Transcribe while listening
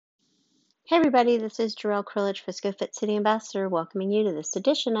Hey everybody, this is Jarrell Krillage, Frisco Fit City Ambassador, welcoming you to this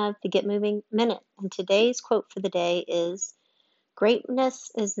edition of the Get Moving Minute. And today's quote for the day is,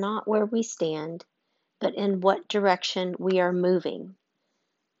 "Greatness is not where we stand, but in what direction we are moving."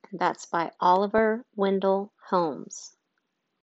 And that's by Wendall Holmes.